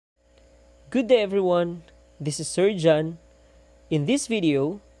Good day everyone, this is Sir John. In this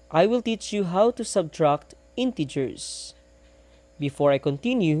video, I will teach you how to subtract integers. Before I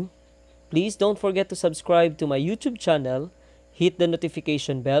continue, please don't forget to subscribe to my YouTube channel, hit the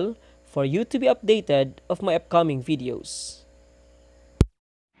notification bell for you to be updated of my upcoming videos.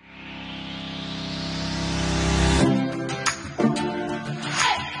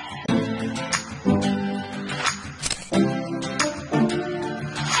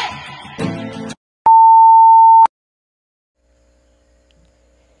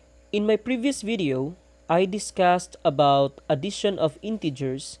 In my previous video, I discussed about addition of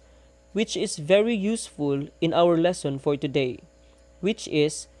integers, which is very useful in our lesson for today, which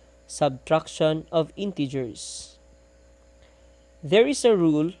is subtraction of integers. There is a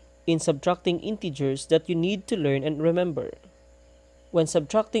rule in subtracting integers that you need to learn and remember. When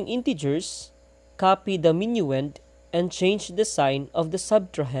subtracting integers, copy the minuend and change the sign of the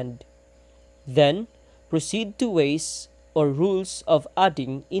subtrahend. Then, proceed to ways or rules of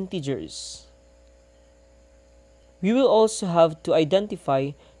adding integers. We will also have to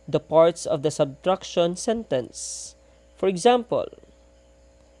identify the parts of the subtraction sentence. For example,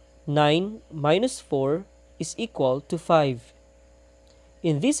 9 minus 4 is equal to 5.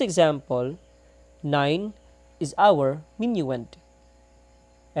 In this example, 9 is our minuend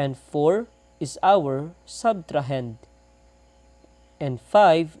and 4 is our subtrahend and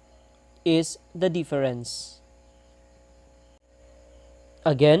 5 is the difference.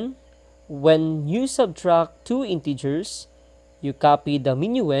 Again, when you subtract two integers, you copy the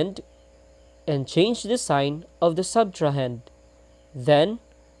minuend and change the sign of the subtrahend. Then,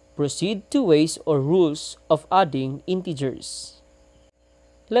 proceed to ways or rules of adding integers.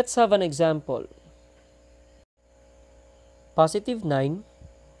 Let's have an example. Positive 9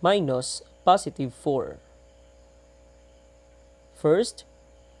 minus positive 4. First,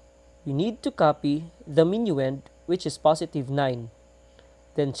 we need to copy the minuend, which is positive 9.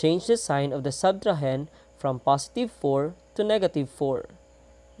 Then change the sign of the subtrahend from positive 4 to negative 4.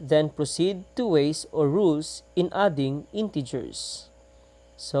 Then proceed to ways or rules in adding integers.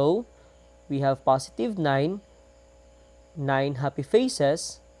 So, we have positive 9 happy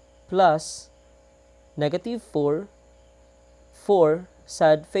faces, plus negative 4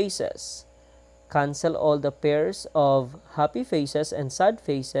 sad faces. Cancel all the pairs of happy faces and sad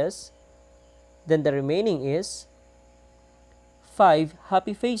faces. Then the remaining is 5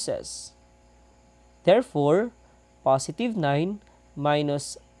 happy faces. Therefore, positive 9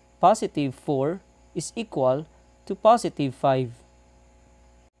 minus positive 4 is equal to positive 5.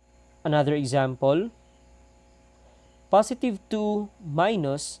 Another example, positive 2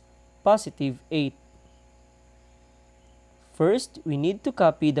 minus positive 8. First, we need to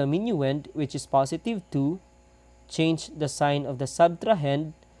copy the minuend, which is positive 2, change the sign of the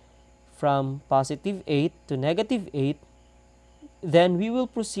subtrahend from positive 8 to negative 8. Then we will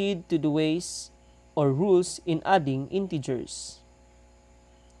proceed to the ways or rules in adding integers.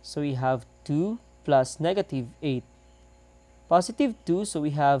 So we have 2 plus negative 8. Positive 2, so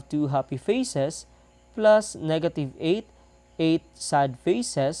we have 2 happy faces, plus negative 8 sad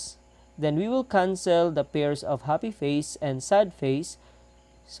faces. Then we will cancel the pairs of happy face and sad face.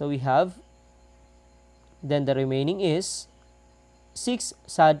 So we have, then the remaining is 6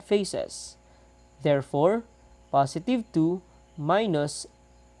 sad faces. Therefore, positive 2 minus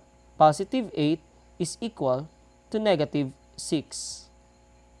positive 8 is equal to negative 6.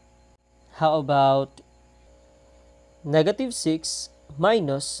 How about negative 6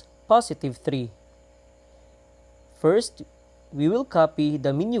 minus positive 3? First, we will copy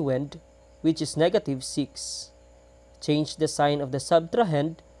the minuend, which is negative 6. Change the sign of the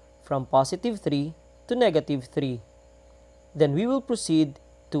subtrahend from positive 3 to negative 3. Then we will proceed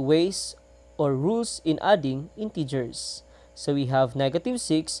to ways or rules in adding integers. So we have negative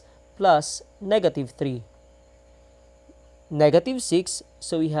 6 plus negative 3. Negative 6,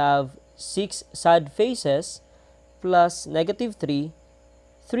 so we have 6 sad faces plus negative 3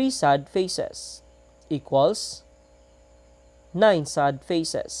 sad faces equals 9 sad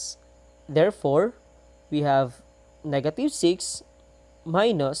faces. Therefore, we have negative 6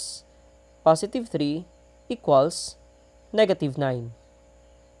 minus positive 3 equals negative 9.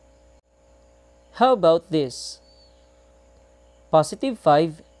 How about this? Positive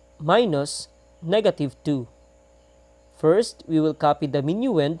 5 minus negative 2. First, we will copy the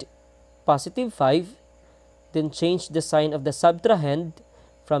minuend, positive 5, then change the sign of the subtrahend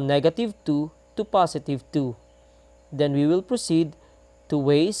from negative 2 to positive 2. Then we will proceed to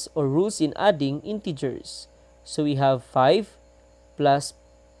ways or rules in adding integers. So we have 5 plus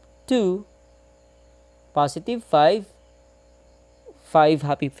 2, positive 5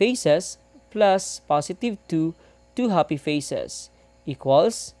 happy faces, plus positive 2, 2 happy faces,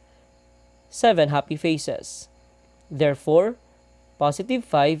 equals 7 happy faces. Therefore, positive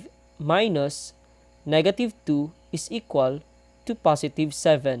 5 minus negative 2 is equal to positive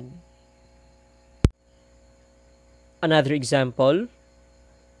 7. Another example,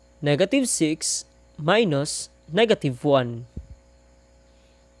 negative 6 minus negative 1.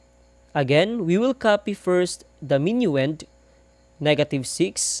 Again, we will copy first the minuend, negative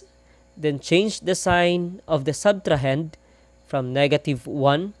 6, then change the sign of the subtrahend from negative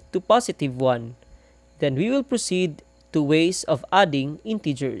 1 to positive 1. Then we will proceed to ways of adding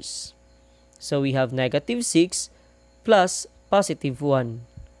integers. So we have negative 6 plus positive 1.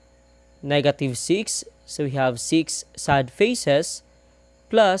 Negative 6, so we have 6 sad faces,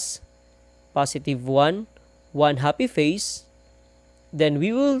 plus positive 1, 1 happy face. Then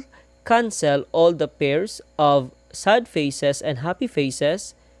we will cancel all the pairs of sad faces and happy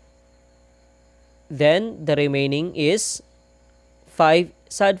faces. Then the remaining is 5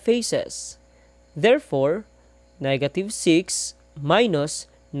 sad faces. Therefore, negative 6 minus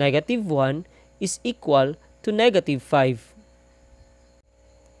negative 1 is equal to negative 5.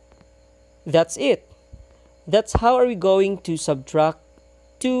 That's it. That's how are we going to subtract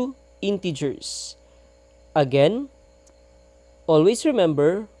two integers. Again, always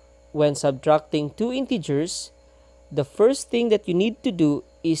remember, when subtracting two integers, the first thing that you need to do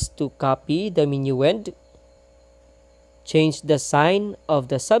is to copy the minuend, change the sign of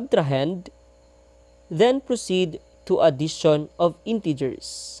the subtrahend, then proceed to addition of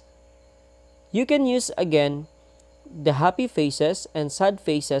integers. You can use again the happy faces and sad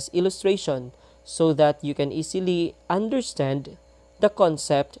faces illustration so that you can easily understand the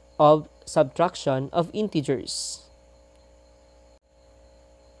concept of subtraction of integers.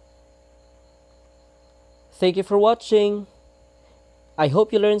 Thank you for watching. I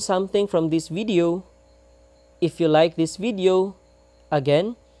hope you learned something from this video. If you like this video,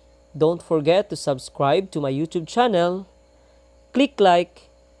 again, don't forget to subscribe to my YouTube channel, click like,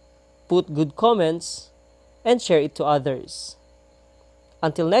 put good comments, and share it to others.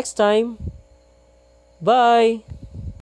 Until next time, bye!